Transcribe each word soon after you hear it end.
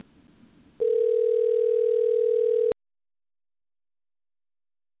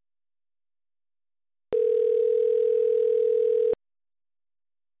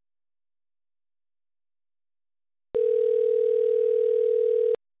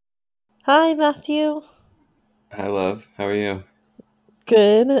Hi, Matthew. Hi, love. How are you?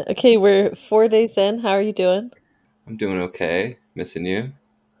 Good. Okay, we're 4 days in. How are you doing? I'm doing okay. Missing you.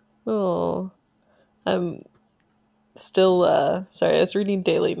 Oh, I'm still, sorry, I was reading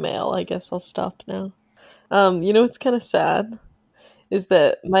Daily Mail. I guess I'll stop now. What's kind of sad is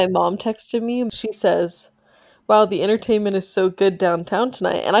that my mom texted me. She says, "Wow, the entertainment is so good downtown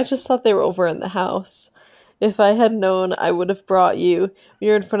tonight." And I just thought they were over in the house. If I had known, I would have brought you.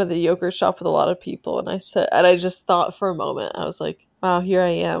 You're in front of the yogurt shop with a lot of people. And I just thought for a moment, I was like, wow, here I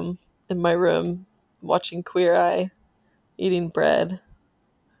am in my room watching Queer Eye, eating bread,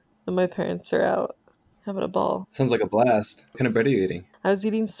 and my parents are out having a ball. Sounds like a blast. What kind of bread are you eating? I was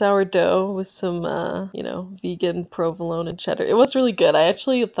eating sourdough with some, vegan provolone and cheddar. It was really good. I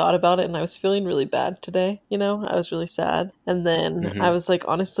actually thought about it and I was feeling really bad today. I was really sad. And then I Mm-hmm. was like,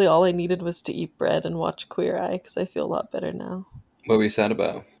 honestly, all I needed was to eat bread and watch Queer Eye because I feel a lot better now. What were you sad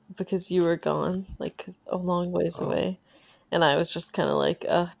about? Because you were gone, like a long ways Oh, away. And I was just kind of like,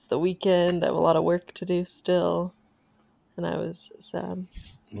 it's the weekend. I have a lot of work to do still. And I was sad.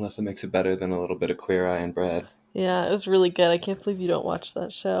 unless it makes it better than a little bit of queer eye and bread. Yeah, it was really good. I can't believe you don't watch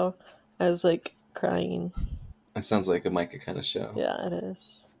that show. I was like crying. That sounds like a Micah kind of show. Yeah, it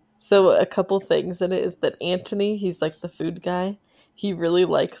is. So a couple things in it is that Anthony, he's like the food guy. He really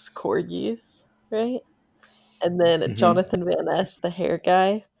likes corgis, right? And then Mm-hmm. Jonathan Van Ness, the hair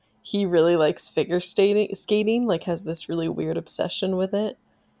guy, he really likes skating, like has this really weird obsession with it.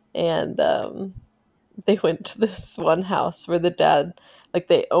 And they went to this one house where the dad, like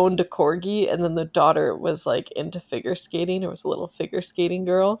they owned a corgi, and then the daughter was like into figure skating, or was a little figure skating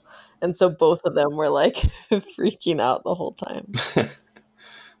girl. And so both of them were like freaking out the whole time.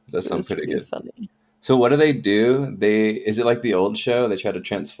 That It sounds was pretty pretty good. funny. So what do they do? Is it like the old show? They try to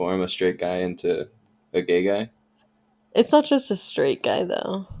transform a straight guy into a gay guy? It's not just a straight guy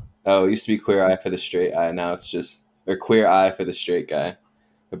though. Oh, it used to be queer eye for the straight eye. Now it's just or queer eye for the straight guy.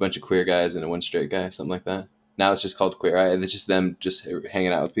 A bunch of queer guys and one straight guy, something like that. Now it's just called queer eye. It's just them just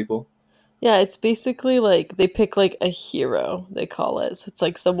hanging out with people. Yeah, it's basically like they pick like a hero, they call it. So it's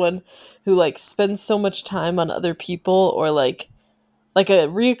like someone who like spends so much time on other people, or like a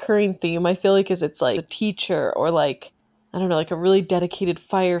reoccurring theme I feel like is it's like a teacher, or like I don't know, like a really dedicated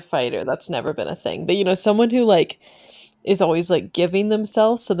firefighter. That's never been a thing. But someone who like is always like giving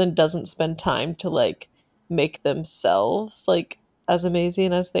themselves, so then doesn't spend time to like make themselves like as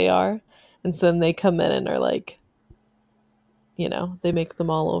amazing as they are. And so then they come in and are like, they make them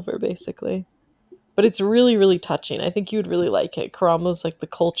all over basically. But it's really, really touching. I think you would really like it. Karamo's like the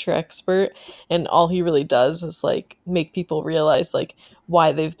culture expert, and all he really does is like make people realize like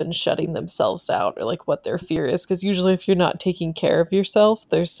why they've been shutting themselves out, or like what their fear is. Because usually, if you're not taking care of yourself,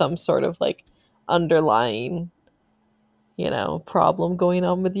 there's some sort of like underlying problem going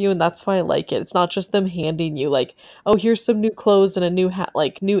on with you. And that's why I like it. It's not just them handing you like, oh, here's some new clothes and a new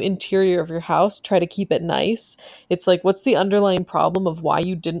like new interior of your house, try to keep it nice. It's like, what's the underlying problem of why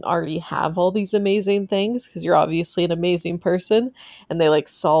you didn't already have all these amazing things, because you're obviously an amazing person. And they like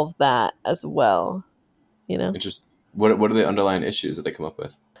solve that as well you know It's just what are the underlying issues that they come up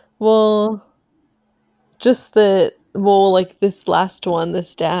with? well, just that, well, like this last one,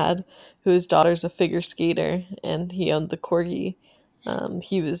 this dad whose daughter's a figure skater and he owned the corgi,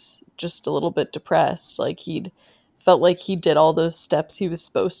 he was just a little bit depressed. Like he'd felt like he did all those steps he was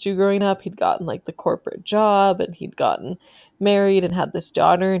supposed to growing up. He'd gotten like the corporate job, and he'd gotten married and had this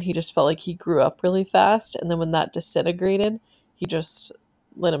daughter, and he just felt like he grew up really fast. And then when that disintegrated, he just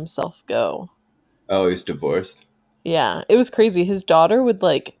let himself go. Oh, he's divorced. Yeah, it was crazy. His daughter would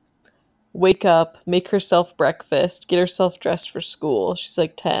like wake up, make herself breakfast, get herself dressed for school. She's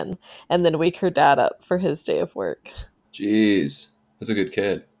like 10, and then wake her dad up for his day of work. Jeez, that's a good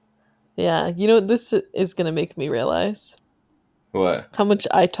kid. Yeah, what this is going to make me realize? What? How much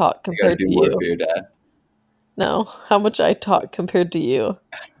I talk You got to compared do to more you. for your dad. No, how much I talk compared to you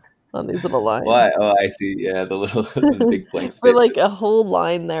on these little Why? lines. Oh, I see. Yeah, the little the big blank For like spaces. a whole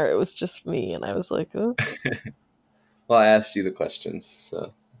line there, it was just me, and I was like, oh, Well, I asked you the questions,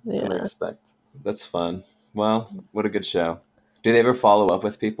 so what can I yeah. expect? That's fun. Well, what a good show. Do they ever follow up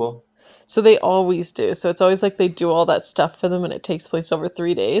with people? So they always do. So it's always like they do all that stuff for them, and it takes place over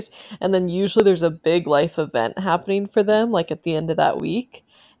 3 days. And then usually there's a big life event happening for them, like at the end of that week.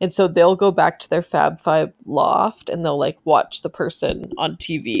 And so they'll go back to their Fab Five loft, and they'll like watch the person on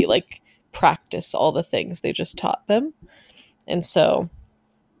TV, like practice all the things they just taught them. And so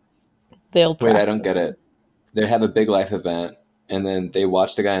they'll Wait, I don't practice get them. it. They have a big life event, and then they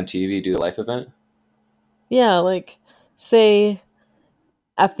watch the guy on TV do the life event. Yeah, like say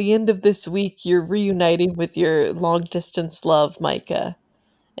at the end of this week, you're reuniting with your long distance love, Micah.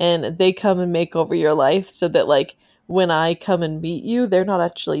 and they come and make over your life so that like when I come and meet you, they're not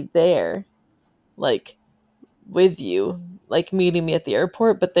actually there like with you, like meeting me at the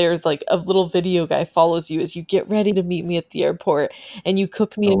airport, but there's like a little video guy follows you as you get ready to meet me at the airport, and you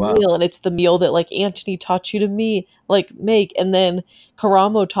cook me Oh a wow, meal, and it's the meal that like Antony taught you to me like make, and then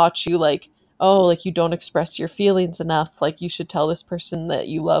Karamo taught you like, oh, like you don't express your feelings enough, like you should tell this person that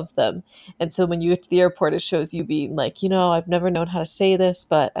you love them. And so when you get to the airport, it shows you being like, I've never known how to say this,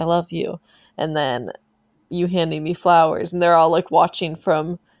 but I love you. And then you handing me flowers, and they're all like watching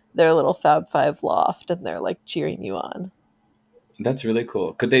from their little Fab Five loft, and they're like cheering you on. that's really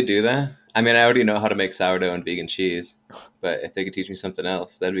cool. Could they do that? I mean, I already know how to make sourdough and vegan cheese, but if they could teach me something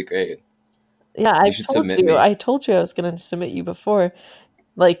else, that'd be great. Yeah, You should submit me. I told you I was going to submit you before.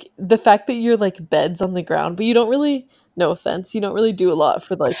 Like the fact that you're like beds on the ground, but you don't really, no offense, you don't really do a lot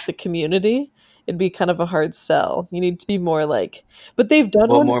for like the community. It'd be kind of a hard sell. You need to be more like, but they've done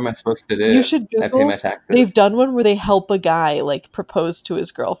What one. more am I supposed to You do? should I pay my Google. They've taxes. done one where they help a guy like propose to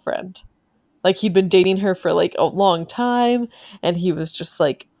his girlfriend. Like he'd been dating her for like a long time, and he was just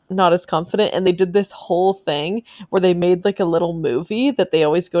like not as confident, and they did this whole thing where they made like a little movie that they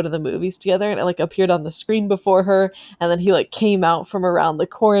always go to the movies together, and it like appeared on the screen before her, and then he like came out from around the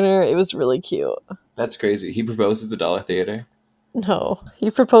corner. It was really cute. That's crazy. He proposed at the Dollar Theater. No,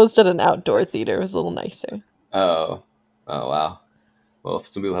 he proposed at an outdoor theater. It was a little nicer. Oh, oh wow. Well,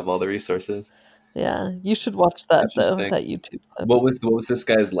 some people have all the resources. Yeah, you should watch that though, Interesting. that YouTube clip. What was this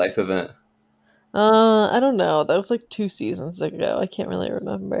guy's life event? I don't know. That was like 2 seasons ago. I can't really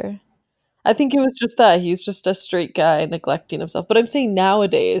remember. I think it was just that he's just a straight guy neglecting himself. But I'm saying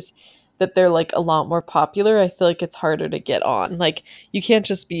nowadays that they're like a lot more popular. I feel like it's harder to get on. Like you can't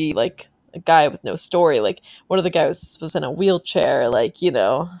just be like a guy with no story. Like one of the guys was in a wheelchair. Like you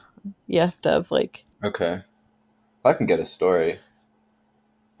have to have like Okay, I can get a story.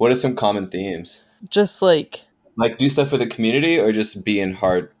 What are some common themes? just like Like do stuff for the community or just be in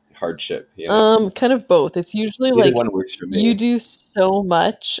hardship, you know? kind of both. It's usually Either like one works for you me. do so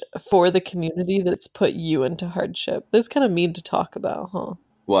much for the community that it's put you into hardship. This kind of mean to talk about, huh?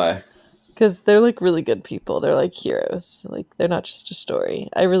 Why? Because they're like really good people. They're like heroes. Like they're not just a story.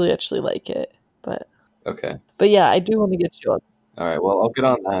 I really actually like it. But Okay. but yeah, I do want to get you on. All right. Well, I'll get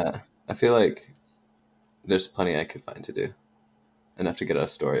on that. I feel like there's plenty I could find to do. Enough to get a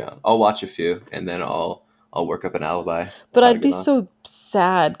story on. I'll watch a few and then I'll work up an alibi But of how to I'd get be on. so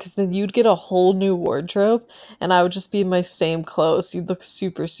sad because then you'd get a whole new wardrobe, and I would just be in my same clothes. You'd look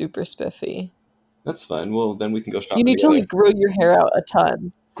super super spiffy. That's fine. Well, then we can go You shopping need to together. like grow your hair out a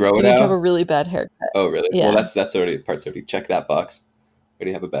ton. Grow You it need to have a out? really bad haircut. Oh, really? Well, Yeah. that's already part's already check that box.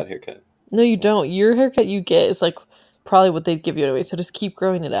 Already have a bad haircut. No, you don't. Your haircut you get is like probably what they'd give you anyway. So just keep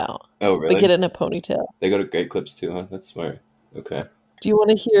growing it out, Oh, but get really? it in a ponytail. They go to great clips too, huh? That's smart. Okay. Do you want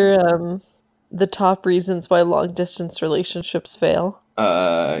to hear the top reasons why long distance relationships fail?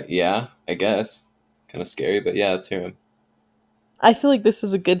 Yeah, I guess. Kind of scary, but yeah, let's hear him. I feel like this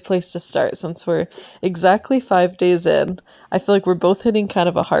is a good place to start since we're exactly 5 days in. I feel like we're both hitting kind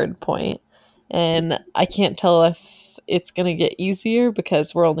of a hard point, and I can't tell if it's going to get easier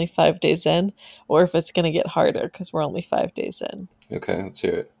because we're only 5 days in, or if it's going to get harder because we're only 5 days in. Okay, let's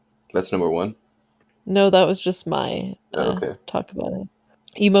hear it. That's number one. No, that was just my Oh, okay. talk about it.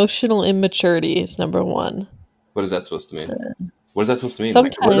 Emotional immaturity is number one. What is that supposed to mean? What is that supposed to mean?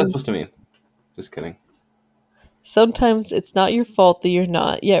 Like, what is that supposed Sometimes to mean? Just kidding. Sometimes it's not your fault that you're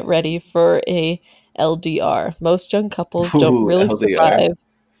not yet ready for a LDR. Most young couples don't Ooh, really LDR. survive.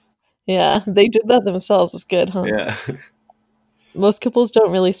 Yeah, they did that themselves. It's good, huh? Yeah. Most couples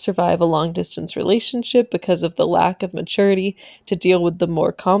don't really survive a long distance relationship because of the lack of maturity to deal with the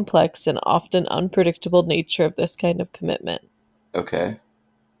more complex and often unpredictable nature of this kind of commitment. Okay.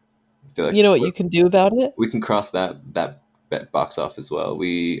 I feel like You know what you can do about it? we can cross that box off as well.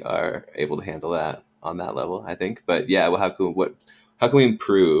 We are able to handle that on that level, I think. But yeah, well, how can we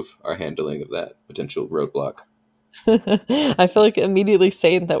improve our handling of that potential roadblock? I feel like immediately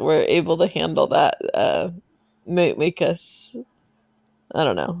saying that we're able to handle that make us, I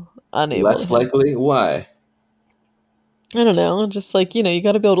don't know, unable to Less handle. likely? Why? I don't know, just like, you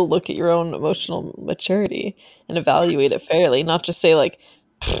got to be able to look at your own emotional maturity and evaluate it fairly, not just say like,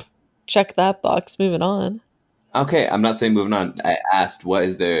 check that box, moving on. Okay, I'm not saying moving on. I asked what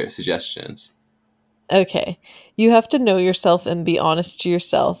is their suggestions? Okay. You have to know yourself and be honest to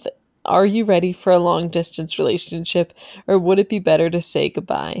yourself. Are you ready for a long distance relationship, or would it be better to say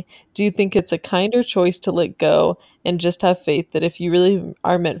goodbye? Do you think it's a kinder choice to let go and just have faith that if you really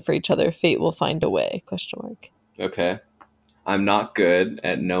are meant for each other, fate will find a way? Question mark. Okay. I'm not good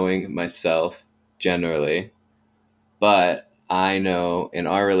at knowing myself generally, but I know in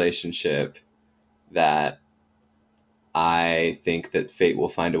our relationship that I think that fate will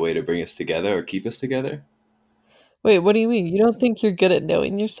find a way to bring us together or keep us together. Wait, what do you mean? You don't think you're good at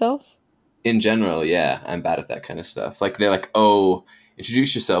knowing yourself? In general, yeah, I'm bad at that kind of stuff. Like they're like, "Oh,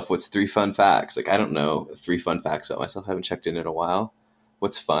 introduce yourself. What's three fun facts?" Like I don't know three fun facts about myself. I haven't checked in a while.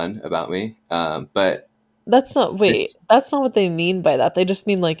 What's fun about me? But That's not, wait, it's that's not what they mean by that. They just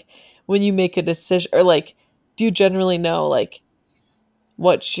mean like when you make a decision, or like, do you generally know like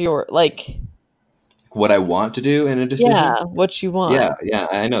what your like, what I want to do in a decision. yeah, what you want? Yeah, yeah,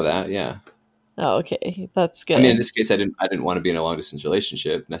 I know that. Yeah, Oh, okay, that's I mean, in good. this case, I didn't want to be in a long distance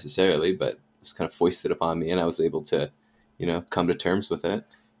relationship necessarily, but it was kind of foisted upon me, and I was able to, come to terms with it.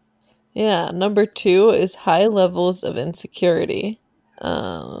 Yeah, number two is high levels of insecurity.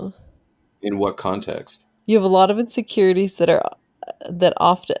 Uh, In what context? you have a lot of insecurities that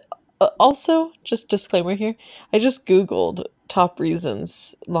often. Also, just disclaimer here, I just Googled top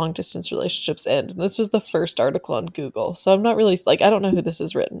reasons long distance relationships end, and this was the first article on Google. So I'm not really like, I don't know who this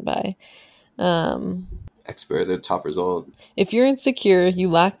is written by. Um, Expert, the top result. if you're insecure, you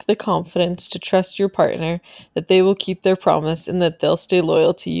lack the confidence to trust your partner that they will keep their promise and that they'll stay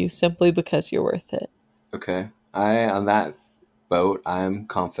loyal to you simply because you're worth it. Okay, I on that boat, I'm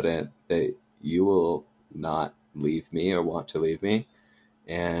confident that you will not leave me or want to leave me,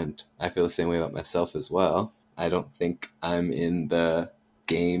 and I feel the same way about myself as well. I don't think I'm in the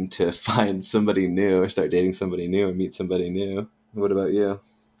game to find somebody new or start dating somebody new or meet somebody new. What about you?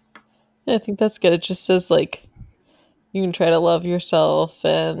 Yeah, I think that's good. It just says like you can try to love yourself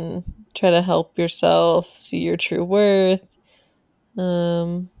and try to help yourself see your true worth.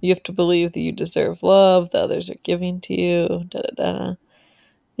 You have to believe that you deserve love that others are giving to you. Da da da.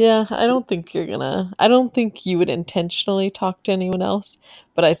 Yeah, I don't think you're gonna. I don't think you would intentionally talk to anyone else,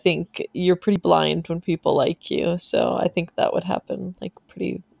 but I think you're pretty blind when people like you. So I think that would happen like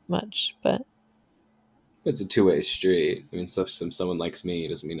pretty much. But It's a two-way street. I mean, so if someone likes me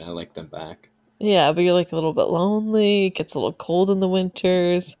doesn't mean I like them back. yeah, but you're like a little bit lonely. It gets a little cold in the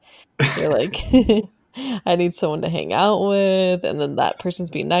winters. You're like, I need someone to hang out with, and then that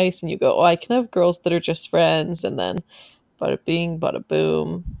person's being nice, and you go, oh, I can have girls that are just friends, and then bada bing, bada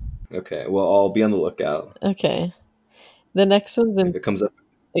boom. Okay, well, I'll be on the lookout. Okay. The next one's If in. it comes up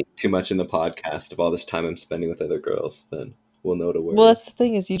too much in the podcast of all this time I'm spending with other girls, then we'll know to Well, worry. that's the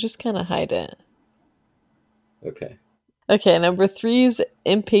thing is you just kind of hide it. Okay. Okay, number three is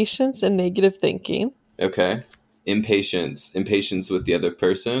impatience and negative thinking. Okay. Impatience with the other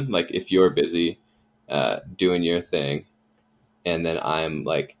person. Like if you're busy doing your thing, and then I'm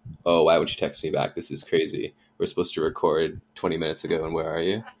like, oh, why would you text me back? This is crazy. We're supposed to record 20 minutes ago, and where are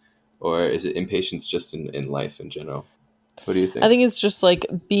you? Or is it impatience just in life in general? What do you I think? think it's just like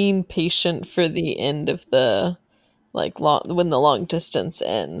being patient for the end of the like long when the long distance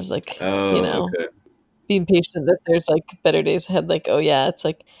ends, like, Oh, okay. being patient that there's like better days ahead, like, oh yeah, it's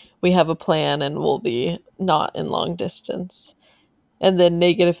like we have a plan and we'll be not in long distance. And then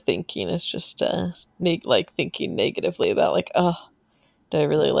negative thinking is just like thinking negatively about like, oh, do I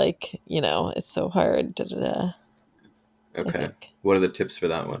really like, it's so hard, da, da, da, I Okay. think. What are the tips for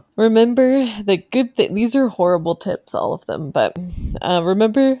that one? Remember the good thing. These are horrible tips, all of them, but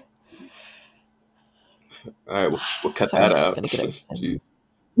remember. All right, we'll cut Sorry, that I'm out. gonna get Jeez.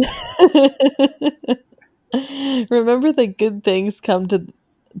 excited. Remember that good things come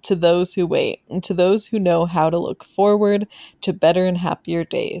to those who wait, and to those who know how to look forward to better and happier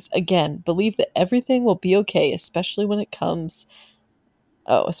days. Again, believe that everything will be okay, especially when it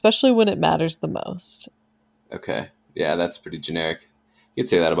matters the most. Okay. Yeah, that's pretty generic. You could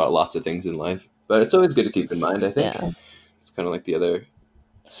say that about lots of things in life, but it's always good to keep in mind, I think. Yeah. It's kind of like the other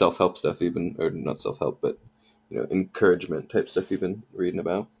self-help stuff even, or not self-help, but encouragement type stuff you've been reading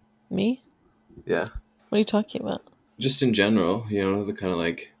about. Me? Yeah. What are you talking about? Just in general, the kind of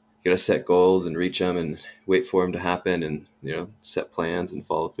like you gotta set goals and reach them and wait for them to happen and set plans and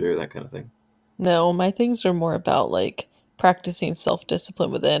follow through, that kind of thing. No, my things are more about like practicing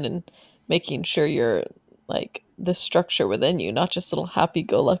self-discipline within and making sure you're like the structure within you, not just little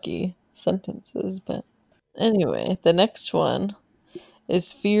happy-go-lucky sentences. But anyway, the next one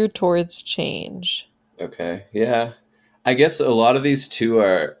is fear towards change. Okay. Yeah. I guess a lot of these two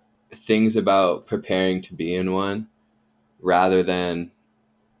are things about preparing to be in one rather than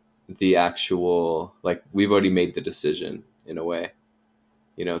the actual, like, we've already made the decision in a way.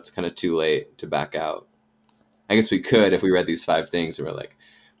 It's kind of too late to back out. I guess we could if we read these five things and we're like,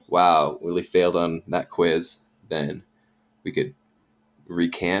 wow, really failed on that quiz, then we could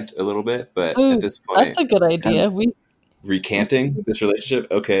recant a little bit. But at Oh, this that's point, a good kind of idea. We recanting this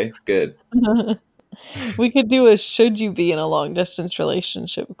relationship, okay, good. We could do a should you be in a long distance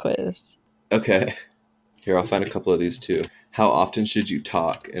relationship quiz. Okay. Here, I'll find a couple of these too. How often should you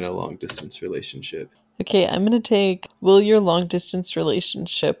talk in a long distance relationship? Okay, I'm gonna take will your long distance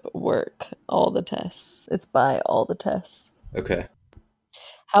relationship work? All the tests. It's by all the tests. Okay.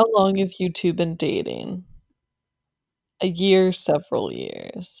 How long have you two been dating? A year, several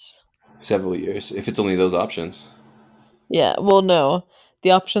years. Several years, if it's only those options. Yeah, well, no.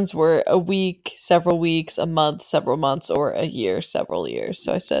 The options were a week, several weeks, a month, several months, or a year, several years.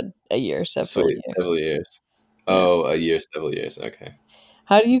 So I said a year, several Sweet, several years. years. Yeah. Oh, a year, several years. Okay.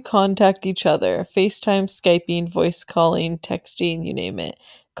 How do you contact each other? FaceTime, Skyping, voice calling, texting, you name it.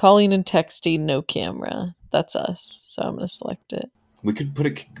 Calling and texting, no camera. That's us. So I'm going to select it. We could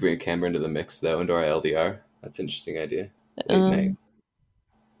put bring a camera into the mix though, into our LDR. That's an interesting idea. Late night Um,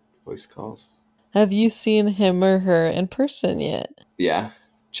 voice calls. have you seen him or her in person yet? Yeah.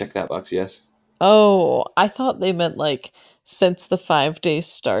 Check that box. Yes. Oh, I thought they meant like since the 5 days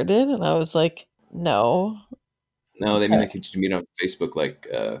started. And I was like, no. No, they mean like you meet on Facebook, like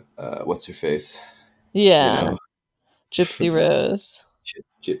what's her face? You Yeah, know, Gypsy Rose.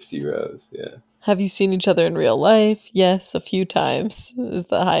 Gypsy Rose. Yeah. Have you seen each other in real life? Yes, a few times is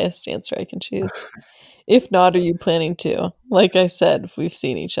the highest answer I can choose. If not, are you planning to? Like I said, we've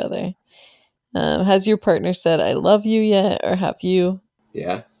seen each other. Has your partner said "I love you" yet, or have you?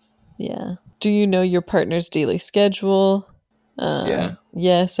 Yeah. Yeah. Do you know your partner's daily schedule? Yeah.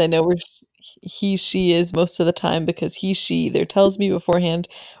 Yes, I know where he, she is most of the time because he, she either tells me beforehand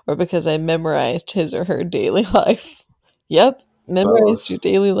or because I memorized his or her daily life. Yep, memorized Both. your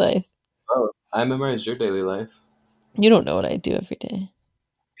daily life. Oh, I memorized your daily life. You don't know what I do every day.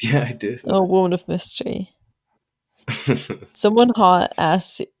 Yeah, I did. Oh, woman of mystery. Someone hot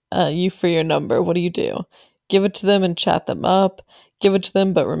asks you for your number. What do you do? Give it to them and chat them up. Give it to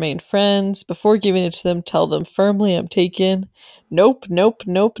them but remain friends. Before giving it to them, tell them firmly I'm taken. Nope, nope,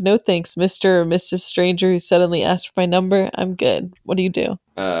 nope, no thanks, Mr. or Mrs. Stranger who suddenly asked for my number. I'm good. What do you do?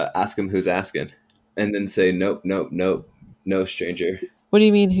 Ask him who's asking, and then say nope, nope, nope, no stranger. What do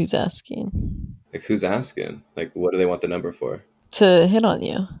you mean who's asking? Like who's asking? Like what do they want the number for? To hit on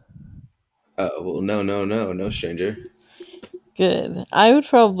you. Well, no, no, no, no stranger. Good. I would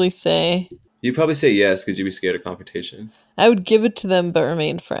probably say You'd probably say yes because you'd be scared of confrontation. I would give it to them but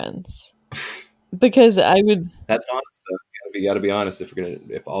remain friends. Because I would That's honest though. You gotta be honest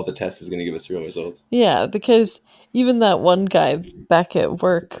if all the test is gonna give us real results. Yeah, because even that one guy back at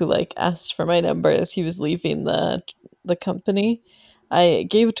work who like asked for my number as he was leaving the company, I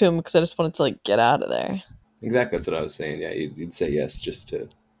gave it to him because I just wanted to like get out of there. Exactly, that's what I was saying. Yeah, you'd say yes just to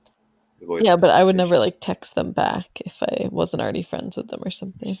avoid Yeah, the but I would never confrontation. like text them back if I wasn't already friends with them or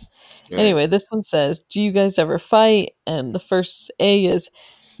something. All right. Anyway, this one says, "Do you guys ever fight?" And the first A is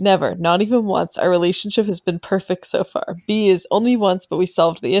never, not even once. Our relationship has been perfect so far. B is only once, but we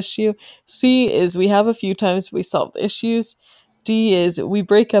solved the issue. C is we have a few times, but we solved the issues. D is we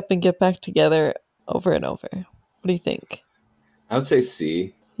break up and get back together over and over. What do you think? I would say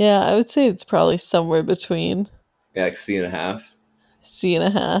C. Yeah, I would say it's probably somewhere between Yeah, like C and a half. C and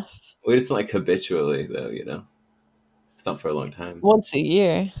a half. Wait, it's not like habitually though, you know. It's not for a long time. Once a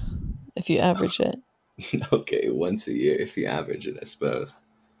year, if you average it. Okay, once a year if you average it, I suppose.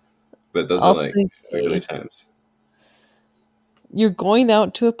 But those are I'll like say early C. times. You're going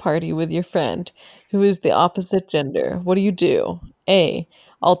out to a party with your friend who is the opposite gender. What do you do? A.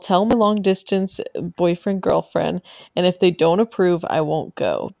 I'll tell my long distance boyfriend, girlfriend, and if they don't approve, I won't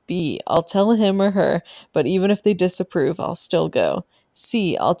go. B. I'll tell him or her, but even if they disapprove, I'll still go.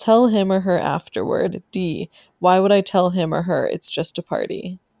 C. I'll tell him or her afterward. D. Why would I tell him or her? It's just a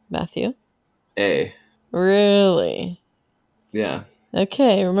party. Matthew? A. Really? Yeah.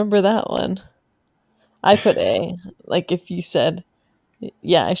 Okay, remember that one. I put A. Like if you said,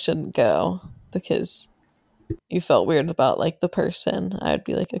 yeah, I shouldn't go because you felt weird about like the person, I would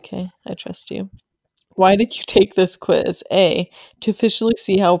be like, okay, I trust you. Why did you take this quiz? A, to officially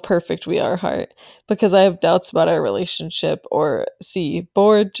see how perfect we are, heart, because I have doubts about our relationship. Or C,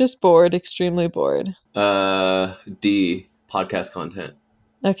 bored, just bored, extremely bored. D. Podcast content.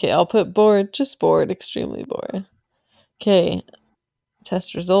 Okay, I'll put bored, just bored, extremely bored. Okay,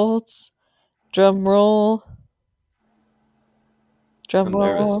 test results. Drum roll. Drum I'm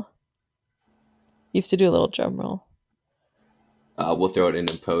nervous. roll. You have to do a little drum roll. We'll throw it in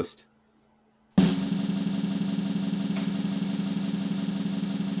post.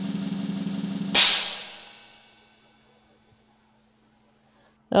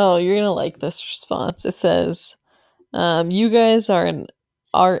 Oh, you're gonna like this response. It says, you guys are an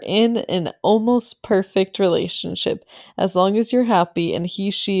are in an almost perfect relationship. As long as you're happy and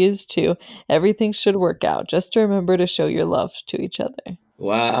she is too, everything should work out. Just remember to show your love to each other.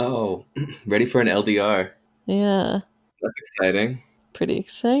 Wow. Ready for an LDR. Yeah, That's exciting. pretty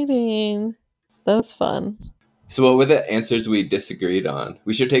exciting. That was fun. So what were the answers we disagreed on?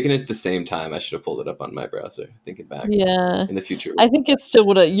 We should have taken it at the same time. I should have pulled it up on my browser, thinking back Yeah. in the future. I think it's still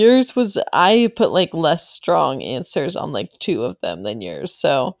what yours was. I put like less strong answers on like two of them than yours.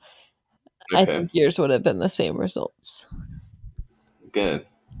 So I Okay, think yours would have been the same results. good.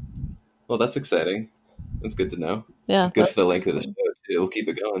 Well, that's exciting. That's good to know. Yeah. Good for the length of the show, too. We'll keep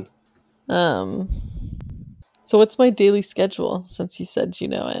it going. Um so what's my daily schedule since you said you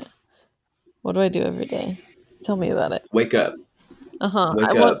know it? What do I do every day? Tell me about it. Wake up. Uh-huh. I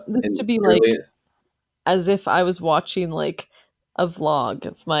Wake want up. this And to be like early. as if I was watching like a vlog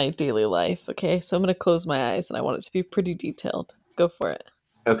of my daily life, okay? So I'm going to close my eyes and I want it to be pretty detailed. Go for it.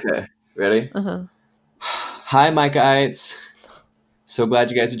 Okay, ready? Uh-huh. Hi, Micaites. So glad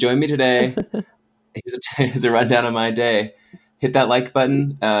you guys have joined me today. Here's a rundown of my day. Hit that like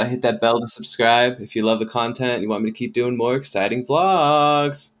button, hit that bell to subscribe if you love the content and you want me to keep doing more exciting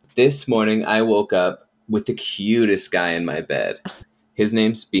vlogs. This morning, I woke up with the cutest guy in my bed. His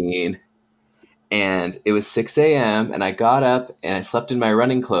name's Bean. And it was 6 a.m. and I got up and I slept in my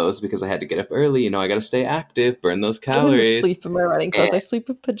running clothes because I had to get up early. You know, I got to stay active, burn those I didn't calories. sleep in my running clothes. And- I sleep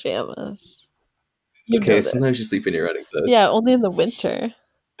in pajamas. You know okay, this. sometimes you sleep in your running clothes. Yeah, only in the winter.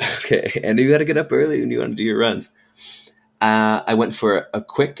 Okay, and you got to get up early when you want to do your runs. I went for a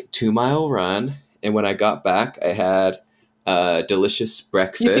quick 2-mile run, and when I got back, I had a delicious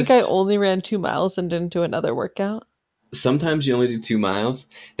breakfast. You think I only ran 2 miles and didn't do another workout? Sometimes you only do 2 miles.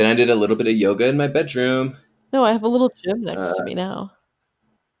 Then I did a little bit of yoga in my bedroom. No, I have a little gym next to me now.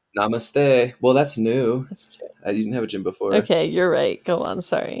 Namaste. Well, that's new. That's true. I didn't have a gym before. Okay, you're right. Go on.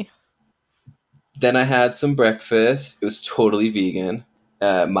 Sorry. Then I had some breakfast. It was totally vegan,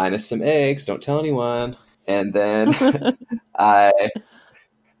 minus some eggs. Don't tell anyone. And then I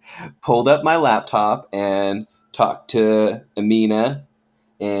pulled up my laptop and talked to Amina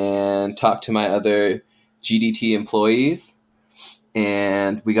and talked to my other GDT employees.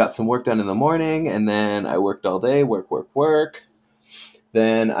 And we got some work done in the morning. And then I worked all day, work.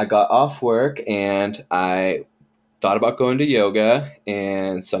 Then I got off work and I thought about going to yoga,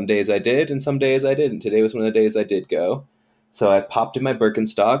 and some days I did and some days I didn't. Today was one of the days I did go. So I popped in my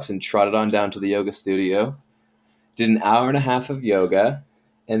Birkenstocks and trotted on down to the yoga studio, did an hour and a half of yoga,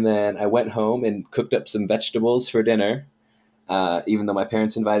 and then I went home and cooked up some vegetables for dinner, even though my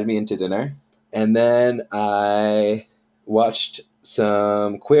parents invited me into dinner. And then I watched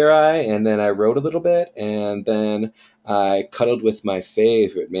some Queer Eye, and then I wrote a little bit, and then I cuddled with my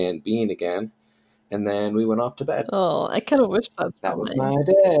favorite man, Bean, again. And then we went off to bed. Oh, I kind of wish that's That how was my my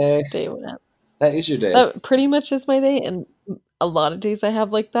day. day went. That is your day. That pretty much is my day, and a lot of days I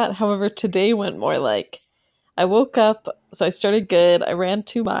have like that. However, today went more like I woke up, so I started good. I ran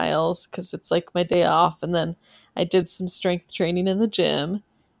 2 miles because it's like my day off, and then I did some strength training in the gym.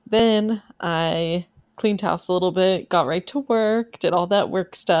 Then I cleaned house a little bit, got right to work, did all that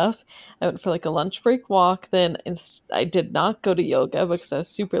work stuff. I went for like a lunch break walk. Then I did not go to yoga because I was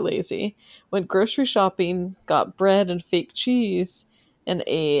super lazy. Went grocery shopping, got bread and fake cheese, and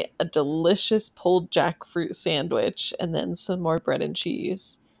ate a delicious pulled jackfruit sandwich, and then some more bread and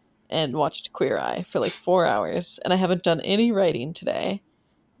cheese, and watched Queer Eye for like 4 hours. And I haven't done any writing today,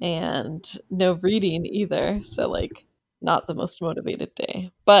 and no reading either. So like, not the most motivated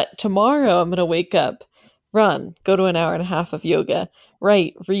day. But tomorrow I'm gonna wake up, run, go to an hour and a half of yoga,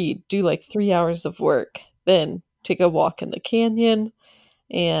 write, read, do like 3 hours of work, then take a walk in the canyon,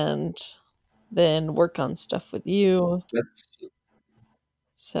 and then work on stuff with you.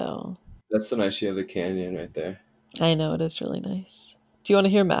 So That's so nice. You have the canyon right there. I know it is really nice. Do you want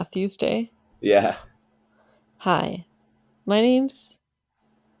to hear Matthew's day? Yeah. Hi, my name's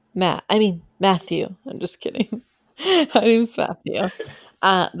Matthew. I'm just kidding. My name's Matthew.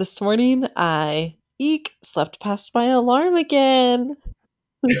 This morning I slept past my alarm again.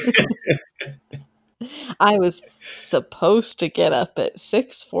 I was supposed to get up at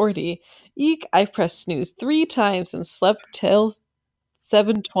 6:40. I pressed snooze 3 times and slept till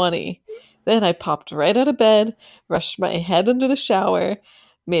 7:20. Then I popped right out of bed, rushed my head under the shower,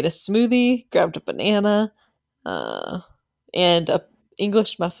 made a smoothie, grabbed a banana, and a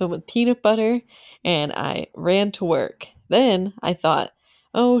English muffin with peanut butter, and I ran to work. Then I thought,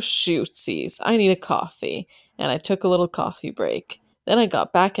 oh shootsies, I need a coffee, and I took a little coffee break. Then I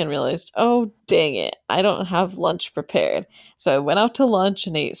got back and realized, oh dang it, I don't have lunch prepared. So I went out to lunch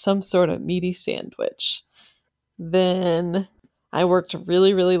and ate some sort of meaty sandwich. Then I worked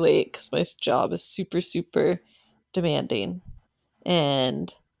really, really late because my job is super, super demanding.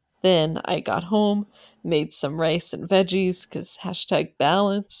 And then I got home, made some rice and veggies because hashtag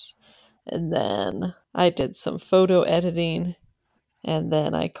balance. And then I did some photo editing. And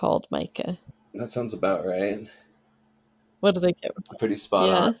then I called Micah. That sounds about right. What did I get? Pretty spot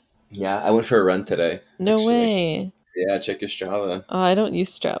on. Yeah. Yeah, I went for a run today, No actually. way. Yeah, check your Strava. Oh, I don't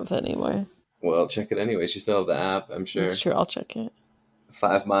use Strava anymore. Well, check it anyways. You still have the app, I'm It's sure. true. I'll check it.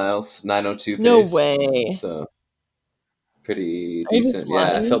 5 miles, 9:02 No pace. way. So pretty Are you just decent. Yeah,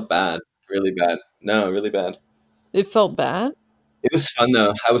 I lying? felt bad. Really bad. No, really bad. It felt bad? It was fun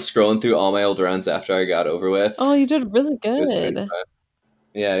though. I was scrolling through all my old runs after I got over with. Oh, you did really It was pretty good. fun.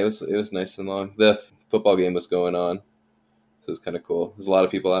 Yeah, it was nice and long. The football game was going on, so it was kind of cool. There's a lot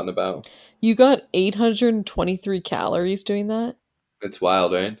of people out and about. You got 823 calories doing that? It's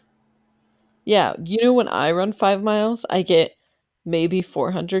wild, right? Yeah, you know when I run 5 miles, I get maybe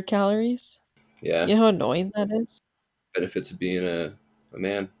 400 calories. Yeah, You know how annoying that is? benefits of being a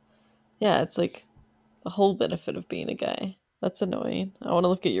man. Yeah, it's like the whole benefit of being a guy. That's annoying. I want to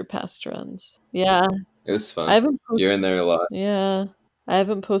look at your past runs. Yeah, It was I fun. haven't You're in posted. there a lot. Yeah, I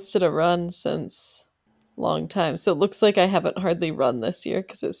haven't posted a run since long time. So it looks like I haven't hardly run this year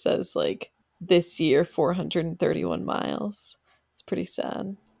because it says like this year 431 miles. It's pretty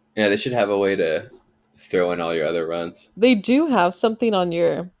sad. Yeah, they should have a way to throw in all your other runs. They do have something on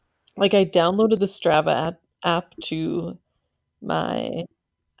your like I downloaded the Strava app to my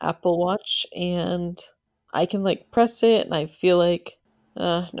Apple Watch and I can like press it and I feel like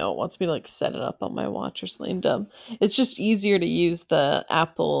no, it wants me to like set it up on my watch or something dumb. It's just easier to use the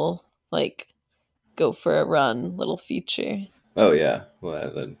Apple like go for a run little feature. Oh yeah.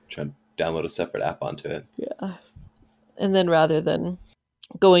 Well, then try to download a separate app onto it. Yeah. And then rather than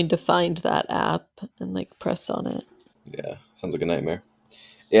going to find that app and like press on it. Yeah, sounds like a nightmare.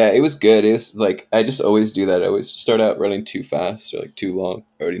 Yeah, it was good. It was like I just always do that. I always start out running too fast or like too long.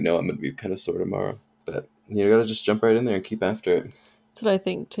 I already know I'm gonna be kind of sore tomorrow, but you gotta just jump right in there and keep after it. That's what I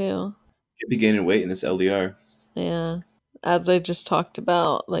think too. Could be gaining weight in this LDR. Yeah. As I just talked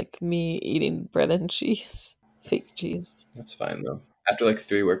about, like me eating bread and cheese, fake cheese. That's fine though. After like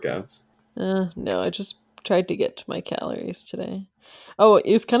 3 workouts. No, I just tried to get to my calories today. Oh,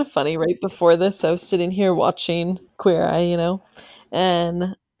 it was kind of funny. Right before this, I was sitting here watching Queer Eye,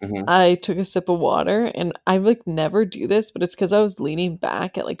 and Hmm. I took a sip of water, and I like never do this, but it's because I was leaning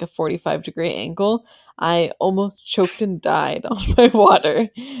back at like a 45-degree angle. I almost choked and died on my water,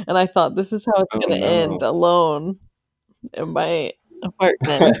 and I thought this is how it's Oh gonna end no. alone in my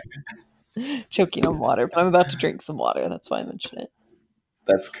apartment, choking on water. But I'm about to drink some water. That's why I mentioned it.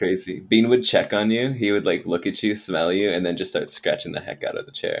 That's crazy. Bean would check on you. He would like look at you, smell you, and then just start scratching the heck out of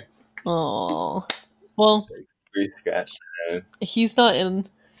the chair. Oh, well, Free scratch. he's not in.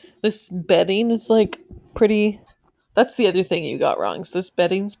 This bedding is like pretty. That's the other thing you got wrong. So this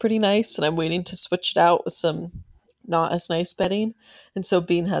bedding's pretty nice, and I'm waiting to switch it out with some not as nice bedding. And so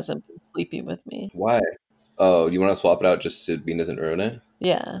Bean hasn't been sleeping with me. Why? Oh, you want to swap it out just so Bean doesn't ruin it?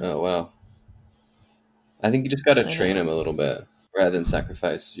 Yeah, Oh wow. I think you just gotta I train him know. a little bit rather than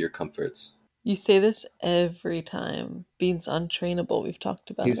sacrifice your comforts. You say this every time. Bean's untrainable. We've talked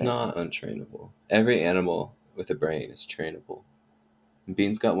about He's it. not untrainable. Every animal with a brain is trainable. And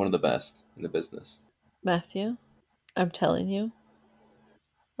Bean's got one of the best in the business. Matthew, I'm telling you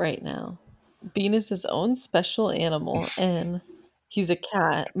right now. Bean is his own special animal, and he's a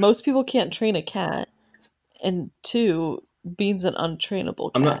cat. Most people can't train a cat. And two, Bean's an untrainable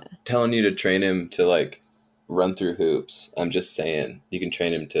I'm not cat. telling you to train him to like run through hoops. I'm just saying you can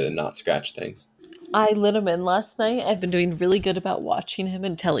train him to not scratch things. I lit him in last night. I've been doing really good about watching him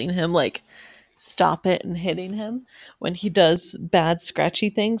and telling him, like, stop it and hitting him when he does bad, scratchy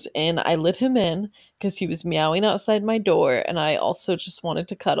things. And I lit him in because he was meowing outside my door, and I also just wanted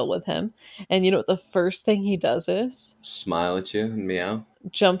to cuddle with him. And you know what the first thing he does is? Smile at you and meow.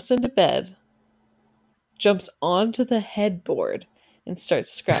 Jumps into bed, jumps onto the headboard, and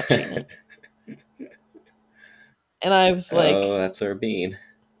starts scratching it. And I was Oh, like, that's our Bean.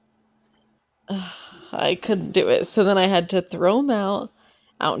 I couldn't do it. So then I had to throw him out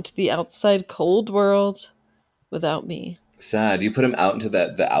into the outside cold world without me. Sad. You put him out into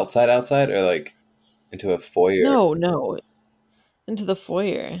the outside or like into a foyer. No, no, into the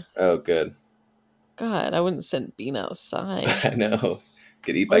foyer. Oh, good. God, I wouldn't send Bean outside. I know.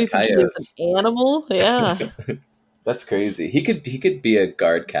 Get eat What do by you think he is, coyotes. an animal? Yeah. That's crazy. He could be a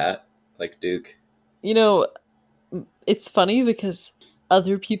guard cat like Duke. You know, it's funny because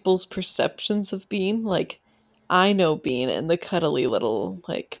other people's perceptions of Bean, like, I know Bean and the cuddly little,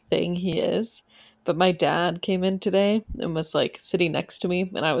 like, thing he is. But my dad came in today and was like sitting next to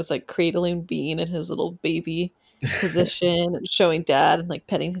me, and I was like cradling Bean in his little baby position and showing dad and like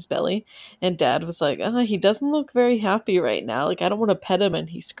petting his belly. And dad was like, he doesn't look very happy right now. Like, I don't want to pet him and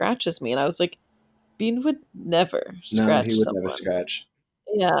he scratches me. And I was like, Bean would never No, he scratch would never someone. scratch.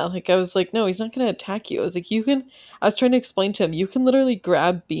 Yeah, like I was like, no, he's not gonna attack you. I was like, I was trying to explain to him, you can literally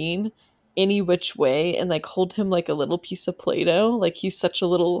grab Bean any which way and like hold him like a little piece of Play-Doh. Like he's such a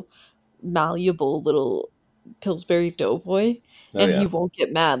little malleable little Pillsbury Doughboy, Oh and he yeah. won't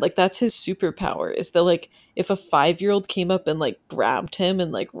get mad. Like that's his superpower, is that like if a 5-year-old came up and like grabbed him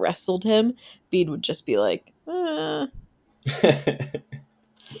and like wrestled him, Bean would just be like,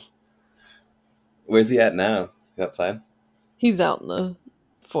 Where's he at now? Outside? he's out in the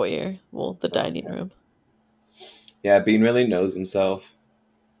foyer, well, the Oh, dining okay. room. Yeah, Bean really knows himself.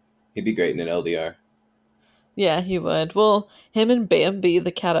 He'd be great in an LDR. Yeah, he would. Well, him and Bambi,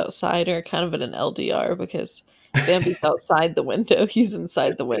 the cat outside, are kind of in an LDR because Bambi's outside the window. He's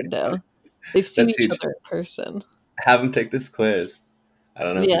inside the window. They've seen That's each huge. other in person. Have him take this quiz. I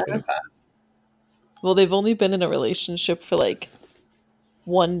don't know if Yeah. he's gonna pass. Well, they've only been in a relationship for like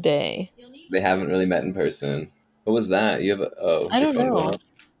one day. They haven't really met in person. What was that? You have a I is your don't phone going know. off?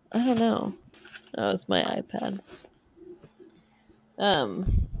 I don't know. Oh, it's my iPad. Um,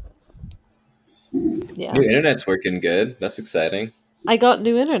 yeah. New internet's working good. That's exciting. I got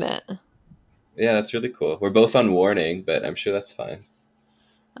new internet. Yeah, that's really cool. We're both on warning, but I'm sure that's fine.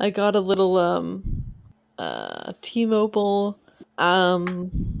 I got a little T-Mobile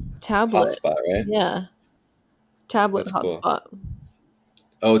tablet. Hotspot, right? Yeah. Tablet That's cool. hotspot.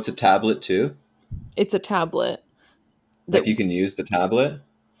 Oh, it's a tablet too? It's a tablet that Like you can use the tablet?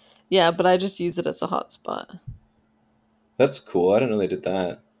 yeah, but I just use it as a hotspot. That's cool. I didn't know they did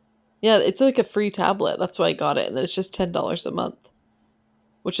that. Yeah, it's like a free tablet. That's why I got it, and it's just $10 a month,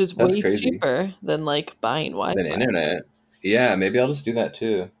 which is That's way crazy. cheaper than like buying Then Wi-Fi. internet. Yeah, maybe I'll just do that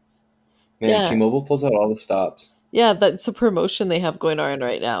too. Man, Yeah, T-Mobile pulls out all the stops. yeah, that's a promotion they have going on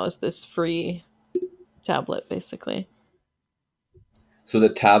right now. Is this free tablet basically? So the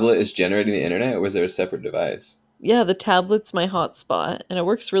tablet is generating the internet, or is there a separate device? Yeah, the tablet's my hotspot, and it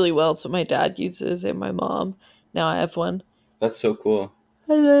works really well. It's what my dad uses and my mom. Now I have one. That's so cool.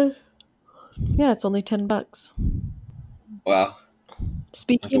 And then, yeah, it's only $10. Wow. I have to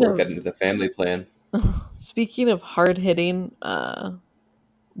Speaking work that of into the family plan. speaking of hard hitting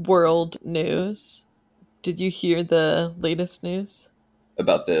world news, did you hear the latest news?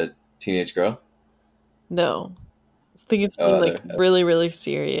 About the teenage girl? No. Let's think of Oh, something like other. really, really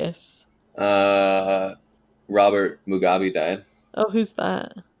serious. Uh, Robert Mugabe died. Oh, who's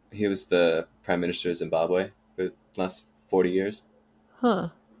that? He was the prime minister of Zimbabwe for the last 40 years. Huh.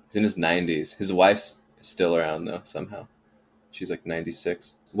 He's in his 90s. His wife's still around, though, somehow. She's like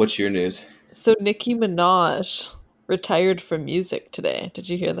 96. What's your news? So Nicki Minaj retired from music today. Did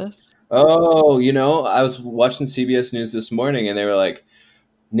you hear this? Oh, I was watching CBS News this morning and they were like,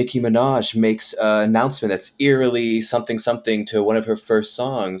 Nicki Minaj makes an announcement that's eerily something something to one of her first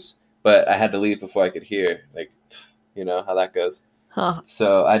songs. But I had to leave before I could hear. Like, you know how that goes. Huh.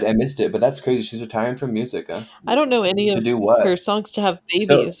 So I missed it, but that's crazy. She's retiring from music, huh? I don't know any To of do her what? songs to have So,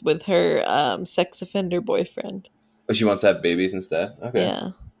 babies with her sex offender boyfriend. oh, she wants to have babies instead? Okay.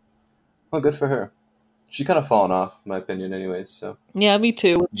 Yeah. Well, good for her. She kind of fallen off, in my opinion, anyways. So Yeah, me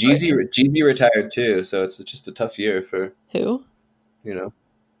too. Jeezy retired too, so it's just a tough year for Who? you know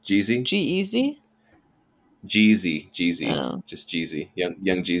Jeezy, G-Eazy? Jeezy, Oh. just Jeezy, young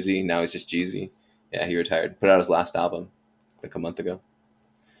Jeezy. Now he's just Jeezy. Yeah, he retired. Put out his last album like a month ago.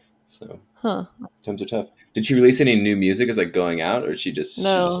 So Huh. times are tough. Did she release any new music as like going out, or she No.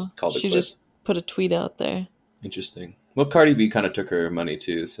 just called it She quits? just put a tweet out there. Interesting. Well, Cardi B kind of took her money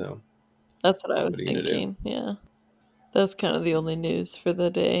too. So That's what I what was are you gonna do? thinking. Yeah. That's kind of the only news for the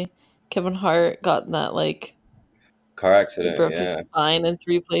day. Kevin Hart got in that, like, Car he accident. broke his Yeah. spine in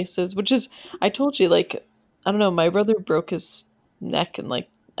 3 places, which is, I told you, like, I don't know, my brother broke his neck, and, like,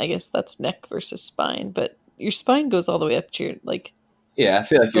 I guess that's neck versus spine, but your spine goes all the way up to your, like, Yeah, I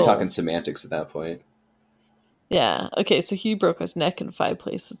feel like you're talking skull. semantics at that point. Yeah. Okay, so he broke his neck in 5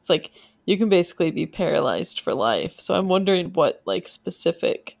 places. It's like, you can basically be paralyzed for life. So I'm wondering what, like,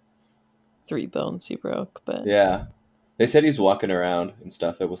 specific 3 bones he broke, but Yeah. They said he's walking around and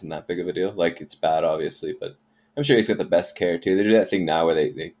stuff. It wasn't that big of a deal. Like, it's bad, obviously, but I'm sure he's got the best care, too. They do that thing now where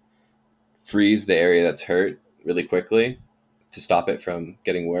they freeze the area that's hurt really quickly to stop it from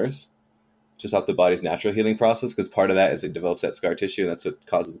getting worse, to stop the body's natural healing process, because part of that is it develops that scar tissue, and that's what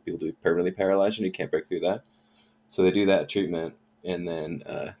causes people to be permanently paralyzed, and you can't break through that. So they do that treatment, and then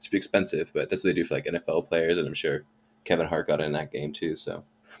it's pretty expensive, but that's what they do for, like, NFL players, and I'm sure Kevin Hart got in that game, too, so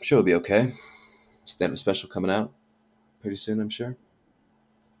I'm sure he'll be okay. stand-up special coming out pretty soon, I'm sure.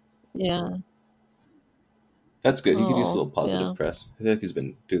 Yeah. That's good. He could use a Oh, little positive yeah. press. I feel like he's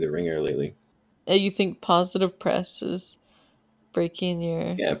been through the ringer lately. You think positive press is breaking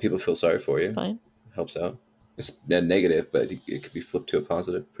your Yeah, people feel sorry for you. spine? Helps out. It's negative, but it could be flipped to a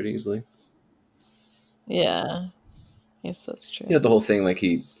positive pretty easily. Yeah. Yes, that's You true. know, the whole thing, like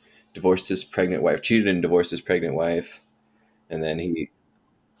he divorced his pregnant wife, cheated and divorced his pregnant wife, and then They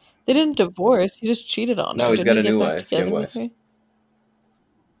didn't divorce. He just cheated on no, her. he's Didn't got he a get new back wife, young together with wife. her?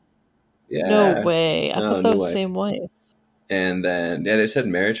 No Yeah, way. I no, thought that new was the wife. same wife. And then yeah, they said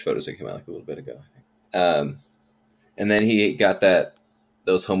marriage photos that came out like a little bit ago. I think. And then he got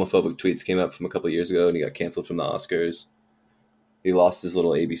those homophobic tweets came up from a couple of years ago, and he got canceled from the Oscars. He lost his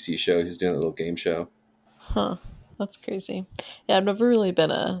little ABC show. He's doing a little game show. Huh. That's crazy. Yeah, I've never really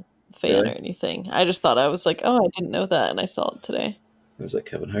been a fan or Really? anything. I just thought I was like, oh, I didn't know that, and I saw it today. It was like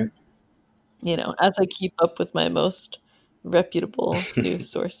Kevin Hart. As I keep up with my most reputable news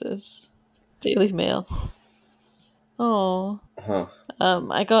sources. Daily Mail. Oh. Huh.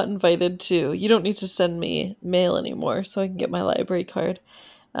 I got invited to. You don't need to send me mail anymore, so I can get my library card.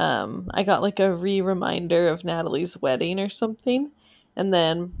 I got like a reminder of Natalie's wedding or something, and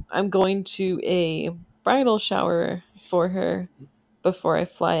then I'm going to a bridal shower for her before I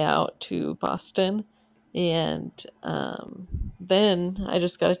fly out to Boston, and then I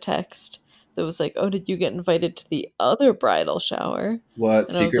just got a text that was like, "Oh, did you get invited to the other bridal shower?" What And I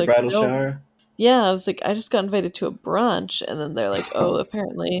was secret like, bridal "No." shower? Yeah, I was like, "I just got invited to a brunch," and then they're like, "Oh,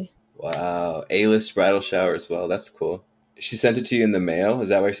 apparently." Wow, A-list bridal shower as well. That's cool. She sent it to you in the mail. Is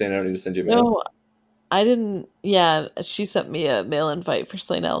that why you're saying I don't need to send you mail? No, I didn't. Yeah, she sent me a mail invite for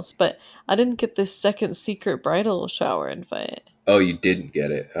something else, but I didn't get this second secret bridal shower invite. Oh, you didn't get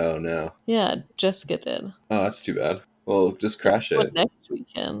it. Oh no. Yeah, Jessica did. Oh, that's too bad. Well, just That's crash what it. next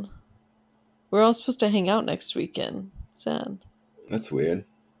weekend. We're all supposed to hang out next weekend. Sad. That's weird.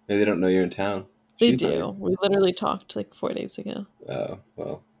 Maybe they don't know you're in town. They She's not here. do. We literally talked like 4 days ago. Oh,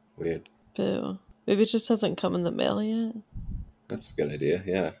 well, weird. Boo. Maybe it just hasn't come in the mail yet. That's a good idea.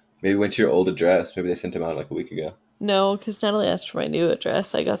 Yeah. Maybe went to your old address. Maybe they sent him out like a week ago. No, because Natalie asked for my new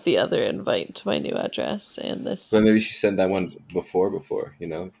address. I got the other invite to my new address, and But this. maybe she sent that one before, before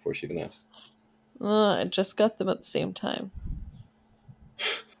she even asked. I just got them at the same time.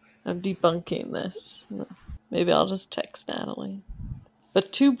 I'm debunking this. Maybe I'll just text Natalie.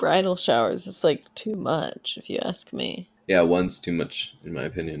 But two bridal showers is like too much, if you ask me. Yeah, one's too much in my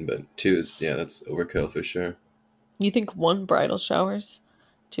opinion, but two is, yeah, that's overkill for sure. You think one bridal shower's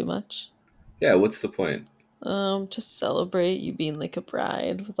too much? Yeah, what's the point? To celebrate you being like a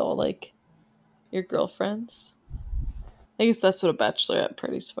bride with all like your girlfriends. I guess that's what a bachelorette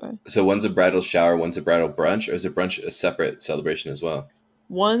party's for. So one's a bridal shower, one's a bridal brunch, or is a brunch a separate celebration as well?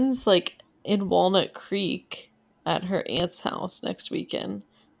 One's like in Walnut Creek at her aunt's house next weekend.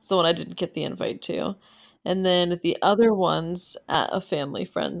 It's the one I didn't get the invite to. And then the other one's at a family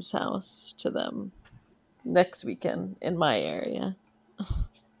friend's house to them next weekend in my area.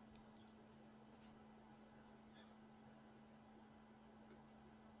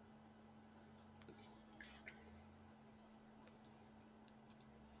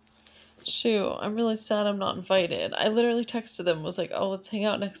 Shoot, I'm really sad I'm not invited. I literally texted them, was like, oh, let's hang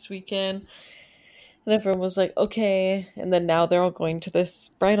out next weekend. And everyone was like, okay. And then now they're all going to this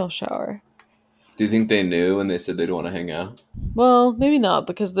bridal shower. Do you think they knew when they said they'd want to hang out? Well, maybe not,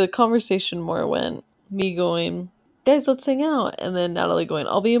 because the conversation more went me going, guys, let's hang out. And then Natalie going,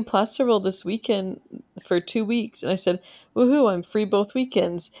 I'll be in Placerville this weekend for 2 weeks. And I said, woohoo, I'm free both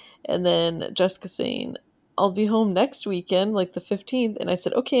weekends. And then Jessica saying, I'll be home next weekend, like the 15th. And I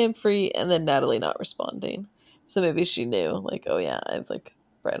said, okay, I'm free. And then Natalie not responding. So maybe she knew, like, oh yeah, I have like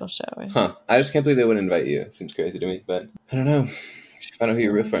bridal shower. Huh. I just can't believe they wouldn't invite you. Seems crazy to me, but I don't know. You should find out who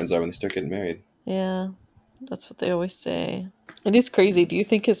your real friends are when they start getting married. Yeah, that's what they always say. It is crazy. Do you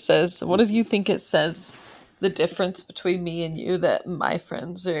think it says, what do you think it says the difference between me and you that my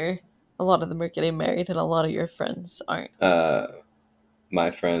friends are, a lot of them are getting married and a lot of your friends aren't?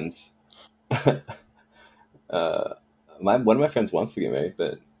 My friends, uh, one of my friends wants to get married,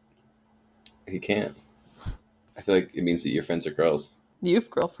 but he can't. I feel like it means that your friends are girls. You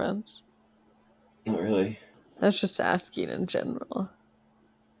have girlfriends. Not really. I was just asking in general.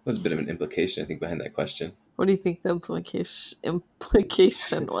 There's a bit of an implication, I think, behind that question. What do you think the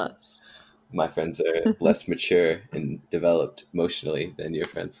implication was? My friends are less mature and developed emotionally than your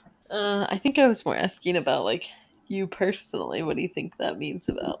friends. I think I was more asking about like you personally. What do you think that means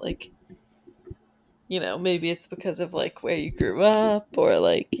about like, maybe it's because of like where you grew up or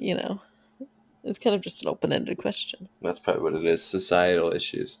like, it's kind of just an open-ended question. That's probably what it is. Societal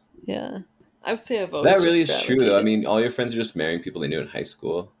issues. Yeah. I would say I've That always really just is true, though. I gravitated. mean, all your friends are just marrying people they knew in high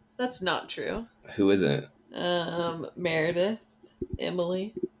school. That's not true. Who isn't? Meredith,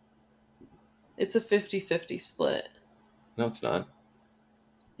 Emily. It's a 50-50 split. No, it's not.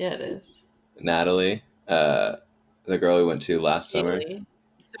 Yeah, it is. Natalie, the girl we went to last summer. Haley.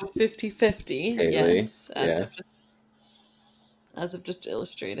 So 50-50, Haley, yes, yeah. as of just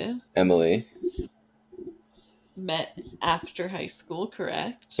illustrated. Emily, Met after high school,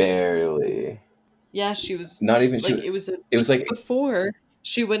 correct? barely. Yeah, she was Not even like she. it was a It was week like before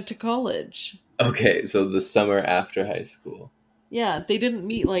she went to college. okay, so the summer after high school. Yeah, they didn't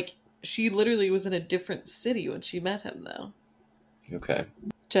meet like she literally was in a different city when she met him though. Okay,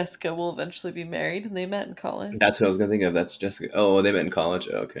 Jessica will eventually be married and they met in college. that's what I was gonna think of. That's Jessica. Oh, they met in college.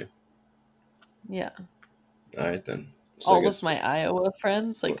 Oh, okay, Yeah. all right then. So I All of guess my Iowa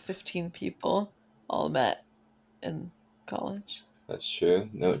friends, like 15 people, all met in college. that's true.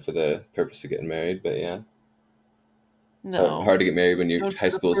 Note for the purpose of getting married, but yeah, it's No. hard to get married when your Known high for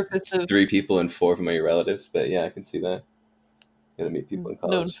the school's purpose of 3 people and 4 of them are your relatives. But yeah, I can see that. You gotta meet people in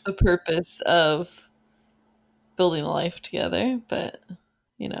known college. for the purpose of building a life together, but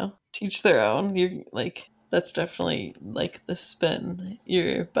teach their own. You're like that's definitely like the spin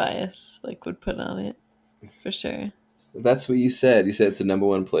your bias like would put on it for sure. That's what you said. You said it's the number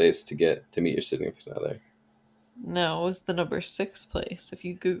one place to get to meet your significant other. No, it was the number 6 place if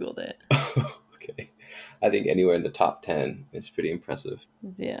you Googled it. Okay. I think anywhere in the top 10 is pretty impressive.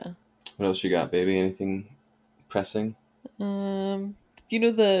 Yeah. What else you got, baby? Anything pressing? You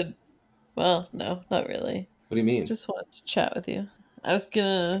know the well, no, not really. What do you mean? Just wanted to chat with you. I was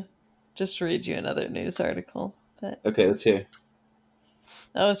gonna just read you another news article, but Okay, let's hear.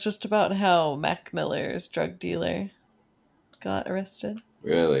 that was just about how Mac Miller's drug dealer got arrested.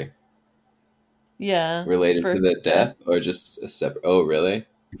 Really? Yeah, Related for to the theft. death or just a separate? Oh, really?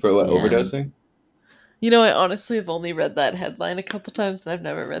 For what? Yeah. Overdosing? I honestly have only read that headline a couple times and I've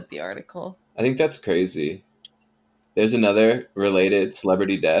never read the article. I think that's crazy. There's another related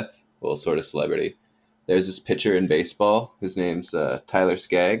celebrity death. Well, sort of celebrity. There's this pitcher in baseball. His name's Tyler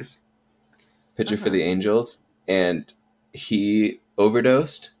Skaggs, pitcher for Uh-huh. the Angels, and he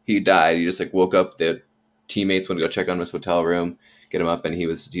overdosed. He died. He just like woke up. The teammates went to go check on his hotel room, get him up, and he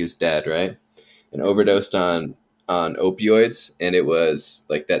was dead. Right, and overdosed on opioids, and it was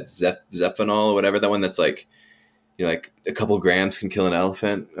like that Zephanol or whatever, that one that's like like a couple grams can kill an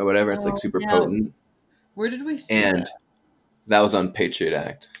elephant or whatever. It's like Oh, super yeah. potent, Where did we see and that? that was on Patriot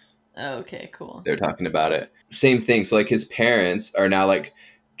Act. Oh, okay, cool. They were talking about it. Same thing. So like his parents are now like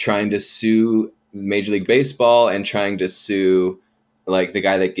trying to sue Major League Baseball and trying to sue like the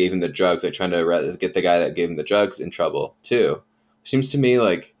guy that gave him the drugs, like trying to get the guy that gave him the drugs in trouble too. Seems to me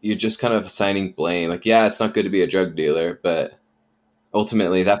like you're just kind of assigning blame. Like, yeah, it's not good to be a drug dealer, but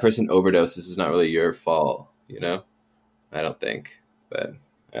ultimately that person overdoses is not really your fault, you know? I don't think. But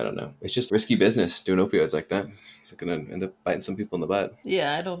I don't know. It's just risky business doing opioids like that. It's going to end up biting some people in the butt.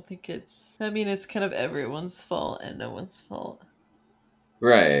 Yeah, I don't think it's kind of everyone's fault and no one's fault.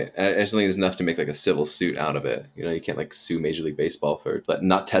 Right. I just think there's enough to make like a civil suit out of it. You can't like sue Major League Baseball for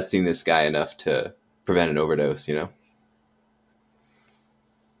not testing this guy enough to prevent an overdose, Same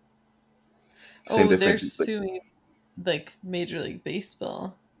Oh, they're difference. suing like Major League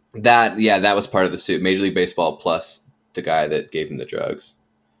Baseball. That was part of the suit. Major League Baseball plus the guy that gave him the drugs.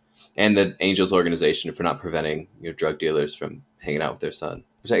 And the Angels organization for not preventing drug dealers from hanging out with their son.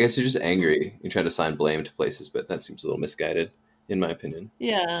 Which I guess you're just angry. You're trying to assign blame to places, but that seems a little misguided, in my opinion.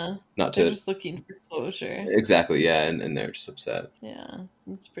 Yeah, Not they're to just looking for closure. exactly, yeah, and they're just upset. Yeah,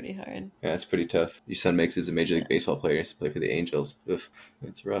 it's pretty hard. Yeah, it's pretty tough. Your son makes it as a Major Yeah. League Baseball player. He has to play for the Angels. Oof,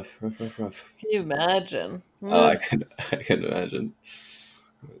 it's rough. Can you imagine? Oh, I can imagine.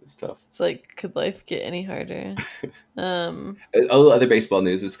 It's tough. It's like, could life get any harder? Other baseball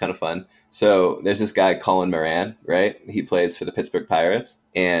news is kind of fun. So there's this guy, Colin Moran, right? He plays for the Pittsburgh Pirates,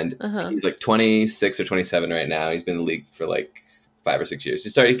 and Uh-huh. he's like 26 or 27 right now. He's been in the league for like 5 or 6 years. He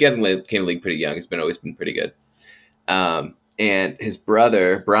came to the league pretty young. He's always been pretty good. And his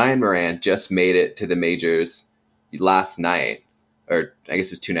brother, Brian Moran, just made it to the majors last night, or I guess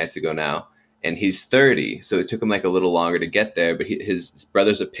it was 2 nights ago now. And he's 30, so it took him like a little longer to get there. But his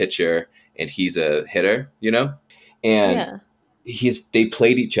brother's a pitcher and he's a hitter, And Yeah. they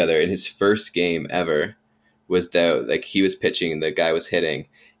played each other in his first game ever. Like he was pitching and the guy was hitting,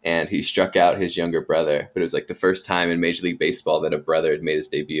 and he struck out his younger brother. But it was like the first time in Major League Baseball that a brother had made his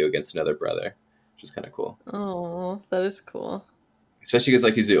debut against another brother, which is kind of cool. Oh, that is cool. Especially because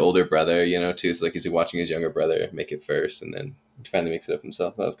like he's the older brother, too. So like he's watching his younger brother make it first, and then he finally makes it up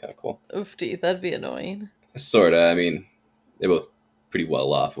himself. That was kind of cool. Oofty, that'd be annoying. Sorta. I mean, they both pretty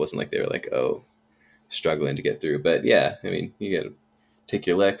well off. It wasn't like they were like, oh, struggling to get through. But yeah, I mean, you got to take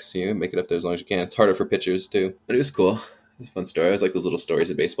your licks, make it up there as long as you can. It's harder for pitchers too, but it was cool. It was a fun story. I always like those little stories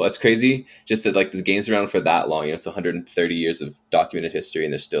of baseball. It's crazy just that like this game's around for that long. It's 130 years of documented history,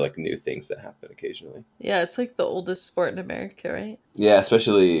 and there's still like new things that happen occasionally. Yeah, it's like the oldest sport in America, right? Yeah,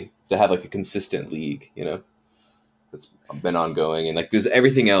 especially to have like a consistent league, it's been ongoing. And like because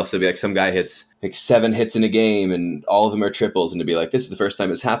everything else, it'll be like some guy hits like 7 hits in a game and all of them are triples, and to be like, this is the first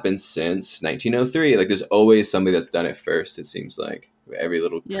time it's happened since 1903. Like there's always somebody that's done it first, it seems like, every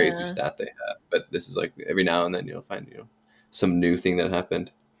little crazy stat they have. But this is like every now and then you'll find some new thing that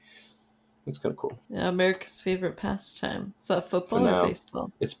happened. It's kind of cool. Yeah, America's favorite pastime. Is that football or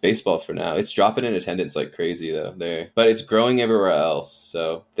baseball? It's baseball for now. It's dropping in attendance like crazy though there, but it's growing everywhere else.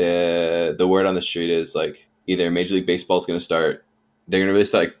 So the word on the street is like either Major League Baseball is going to start. They're going to really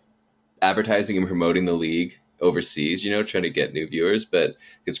start like advertising and promoting the league overseas. Trying to get new viewers. But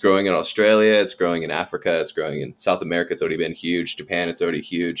it's growing in Australia. It's growing in Africa. It's growing in South America. It's already been huge. Japan. It's already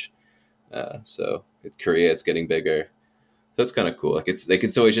huge. So in Korea, it's getting bigger. So it's kind of cool. Like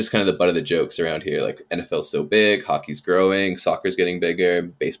it's always just kind of the butt of the jokes around here. Like NFL's so big, hockey's growing, soccer's getting bigger,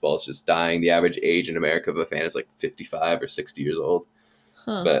 baseball's just dying. The average age in America of a fan is like 55 or 60 years old.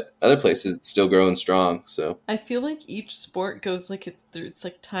 Huh. But other places it's still growing strong. So I feel like each sport goes like it's through its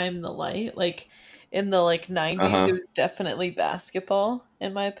like time in the light. Like in the like 90s, it was definitely basketball,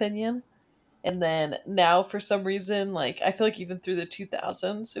 in my opinion. And then now, for some reason, like I feel like even through the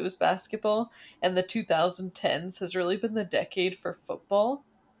 2000s, it was basketball, and the 2010s has really been the decade for football.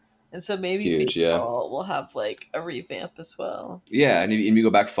 And so maybe baseball will have like a revamp as well. Yeah, and if you go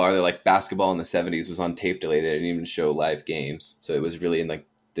back farther, like basketball in the 70s was on tape delay. They didn't even show live games, so it was really in like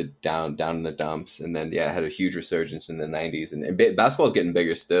the down in the dumps. And then it had a huge resurgence in the 90s. And basketball is getting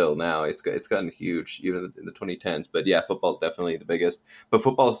bigger still now. It's gotten huge even in the 2010s. But yeah, football's definitely the biggest. But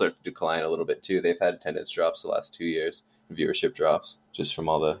football started to decline a little bit too. They've had attendance drops the last 2 years, viewership drops, just from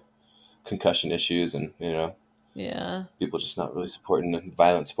all the concussion issues and people just not really supporting a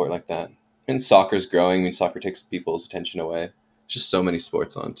violent sport like that. And soccer's growing. I mean, soccer takes people's attention away. It's just so many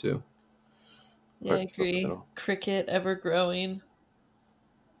sports on too. Yeah, I agree. Cricket ever growing.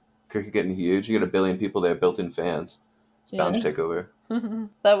 Cricket getting huge. You got 1 billion people there, built-in fans. It's bound to take over.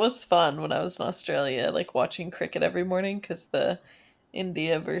 That was fun when I was in Australia, like watching cricket every morning because the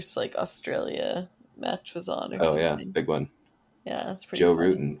India versus like Australia match was on. Or something. Yeah, big one. Yeah, that's pretty. Joe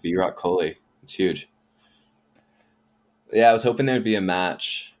Root and Virat Kohli. It's huge. Yeah, I was hoping there'd be a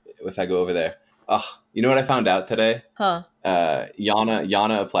match if I go over there. Oh, you know what I found out today? Huh.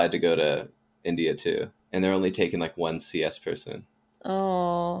 Yana applied to go to India too, and they're only taking like 1 CS person.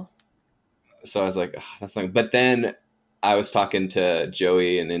 Oh. So I was like, that's not. But then I was talking to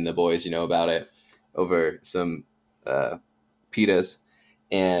Joey and then the boys, about it over some pitas,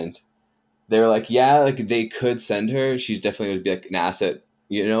 and they were like, yeah, like they could send her. She's definitely would be like an asset,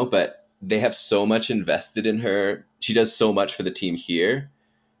 but they have so much invested in her. She does so much for the team here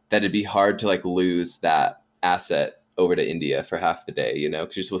that it'd be hard to like lose that asset over to India for half the day,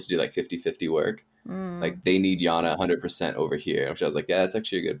 because you're supposed to do like 50-50 work. Like they need Yana 100% over here. Which I was like, yeah, that's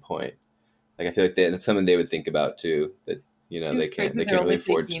actually a good point. Like I feel like that's something they would think about too. That they can't really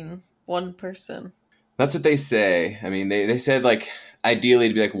afford one person. That's what they say. I mean, they said like ideally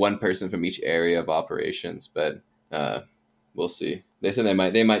to be like 1 person from each area of operations, but we'll see. They said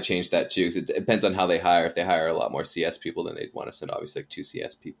they might change that too because it depends on how they hire. If they hire a lot more CS people, then they'd want to send obviously like 2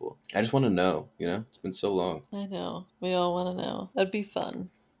 CS people. I just want to know. It's been so long. I know. We all want to know. That'd be fun.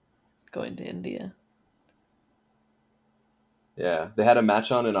 Going to India. Yeah, they had a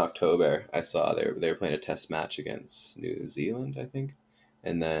match on in October. I saw they were playing a test match against New Zealand, I think,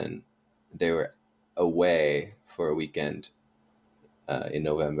 and then they were away for a weekend in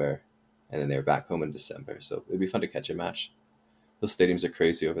November, and then they were back home in December. So it'd be fun to catch a match. Those stadiums are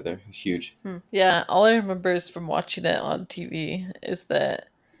crazy over there, huge. Yeah, all I remember is from watching it on TV is that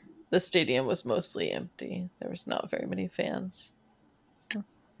the stadium was mostly empty. There was not very many fans.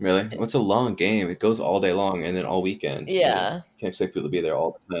 Really? Well, it's a long game. It goes all day long and then all weekend. Yeah. You can't expect people to be there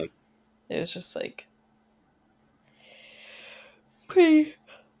all the time. It was just like pretty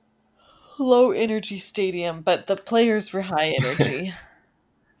low energy stadium, but the players were high energy.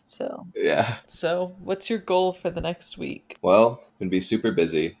 Yeah. So what's your goal for the next week? Well, I'm going to be super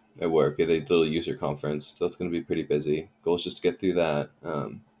busy at work. We have a little user conference, so it's going to be pretty busy. Goal is just to get through that,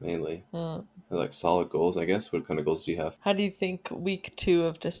 mainly. Like solid goals, I guess. What kind of goals do you have? How do you think week 2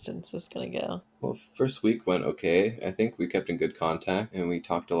 of distance is going to go? Well, first week went okay. I think we kept in good contact and we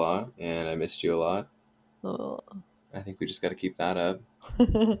talked a lot and I missed you a lot. Oh. I think we just got to keep that up.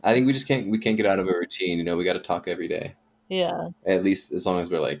 I think we can't get out of a routine. We got to talk every day. Yeah. At least as long as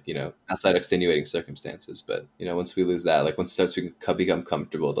we're like, outside extenuating circumstances. But, once we lose that, like once it starts to become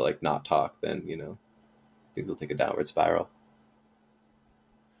comfortable to like not talk, then, things will take a downward spiral.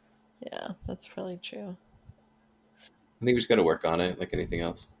 Yeah, that's probably true. I think we just got to work on it like anything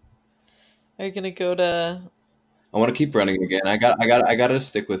else. Are you gonna go to? I want to keep running again. I got to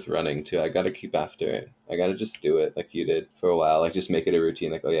stick with running too. I got to keep after it. I got to just do it like you did for a while. Like just make it a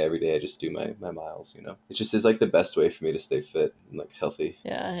routine. Like, oh yeah, every day I just do my miles. It just is like the best way for me to stay fit and like healthy.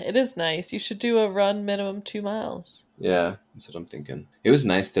 Yeah, it is nice. You should do a run minimum 2 miles. Yeah, that's what I'm thinking. It was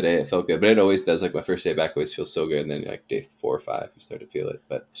nice today. It felt good, but it always does. Like my first day back always feels so good, and then like day 4 or 5, you start to feel it.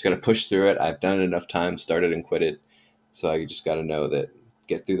 But just gotta push through it. I've done it enough times, started and quit it, so I just gotta know that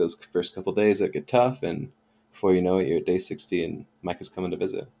get through those first couple days that get tough, and before you know it, you're at day 60, and Micah's coming to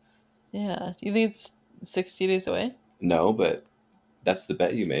visit. Yeah. Do you think it's 60 days away? No, but that's the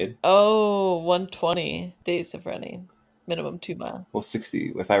bet you made. Oh, 120 days of running. Minimum 2 miles. Well,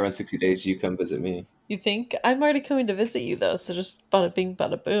 60. If I run 60 days, you come visit me. You think? I'm already coming to visit you though, so just bada bing,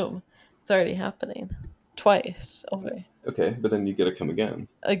 bada boom. It's already happening. Twice over. Okay, but then you gotta come again.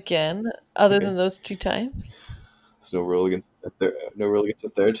 Again, other Okay. than those 2 times. There's no rule against no rule against a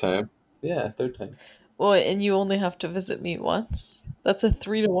third time. Yeah, third time. Well, and you only have to visit me once. That's a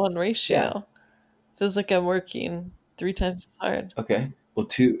 3-to-1 Yeah. ratio. Feels like I'm working 3 times as hard. Okay. Well,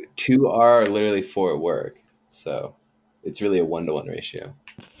 two are literally for work, so it's really a 1-to-1 ratio.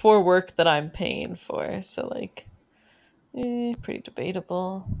 For work that I'm paying for, so like, pretty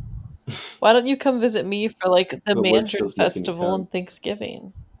debatable. Why don't you come visit me for like the But work Mandarin still's making you Festival come. and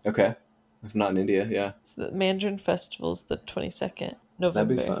Thanksgiving? Okay. If not in India, yeah, It's the Mandarin Festival's the 22nd that'd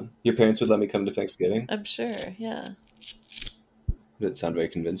be November. fun. Your parents would let me come to Thanksgiving. I'm sure, yeah. Did it sound very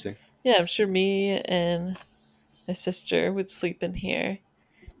convincing? Yeah, I'm sure me and my sister would sleep in here,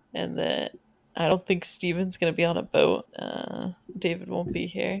 and that I don't think Steven's gonna be on a boat. David won't be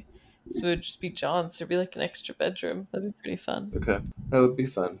here. So it would just be John's. There'd be like an extra bedroom. That'd be pretty fun. Okay, that would be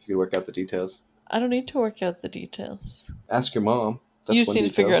fun if you could work out the details. I don't need to work out the details. Ask your mom. You That's just one need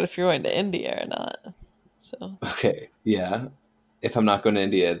to figure detail. out if you're going to India or not. So, Okay, yeah. If I'm not going to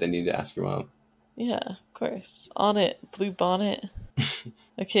India, then you need to ask your mom. yeah, of course. On it, blue bonnet.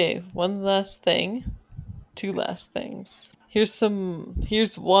 Okay, one last thing. Two last things. Here's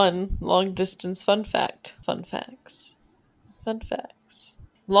one long distance fun fact. Fun facts. Fun facts.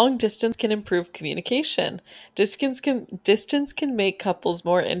 Long distance can improve communication. Distance can make couples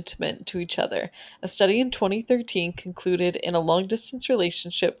more intimate to each other. A study in 2013 concluded in a long distance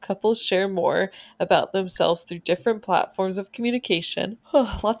relationship, couples share more about themselves through different platforms of communication.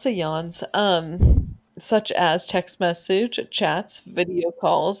 Lots of yawns. Such as text message, chats, video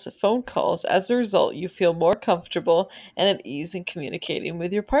calls, phone calls. As a result, you feel more comfortable and at ease in communicating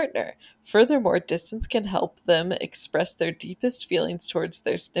with your partner. Furthermore, distance can help them express their deepest feelings towards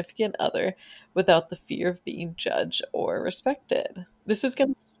their significant other without the fear of being judged or respected. This is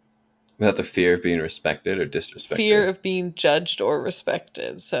going to Without the fear of being respected or disrespected. fear of being judged or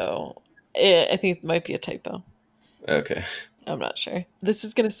respected. So I think it might be a typo. Okay. I'm not sure. This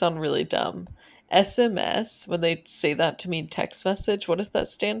is going to sound really dumb. SMS, when they say that to mean text message, what does that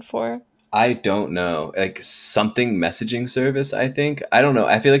stand for? I don't know. Like something messaging service, I think. I don't know.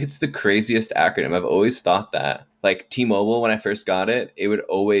 I feel like it's the craziest acronym. I've always thought that. Like T-Mobile, when I first got it, it would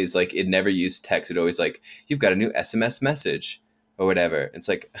always like it never used text. It always like, you've got a new SMS message or whatever. It's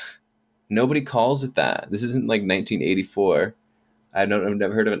like nobody calls it that. This isn't like 1984. I've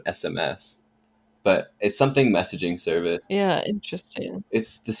never heard of an SMS. But it's something messaging service. Yeah, interesting.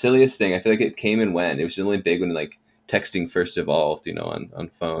 It's the silliest thing. I feel like it came and went. It was only big when like texting first evolved,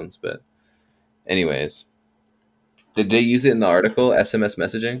 on phones. But anyways, did they use it in the article, SMS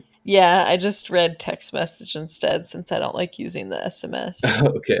messaging? Yeah, I just read text message instead since I don't like using the SMS.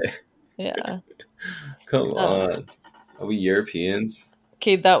 Okay, Yeah. come Um, on. Are we Europeans?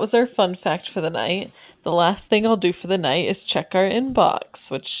 okay, that was our fun fact for the night. The last thing I'll do for the night is check our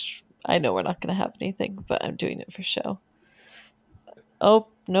inbox, which I know we're not going to have anything, but I'm doing it for show. Oh,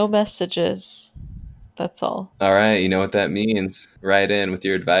 no messages. That's all. All right, you know what that means. Write in with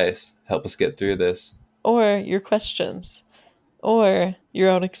your advice. Help us get through this. Or your questions. Or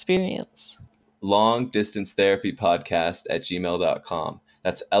your own experience. Long distance therapy podcast at gmail.com.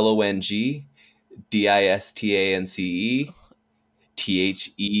 That's LONGDISTANCE THERAPY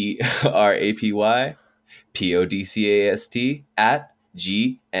PODCAST at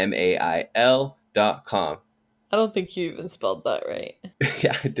gmail.com. I don't think you even spelled that right.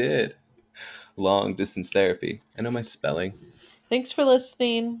 Yeah, I did. Long distance therapy. I know my spelling. Thanks for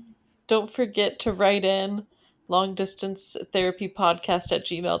listening. Don't forget to write in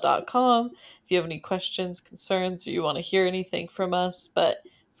longdistancetherapypodcast@gmail.com if you have any questions, concerns, or you want to hear anything from us. But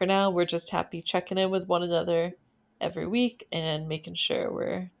for now, we're just happy checking in with one another every week and making sure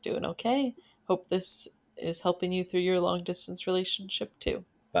we're doing okay. Hope this is helping you through your long distance relationship too.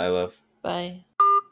 Bye, love. Bye.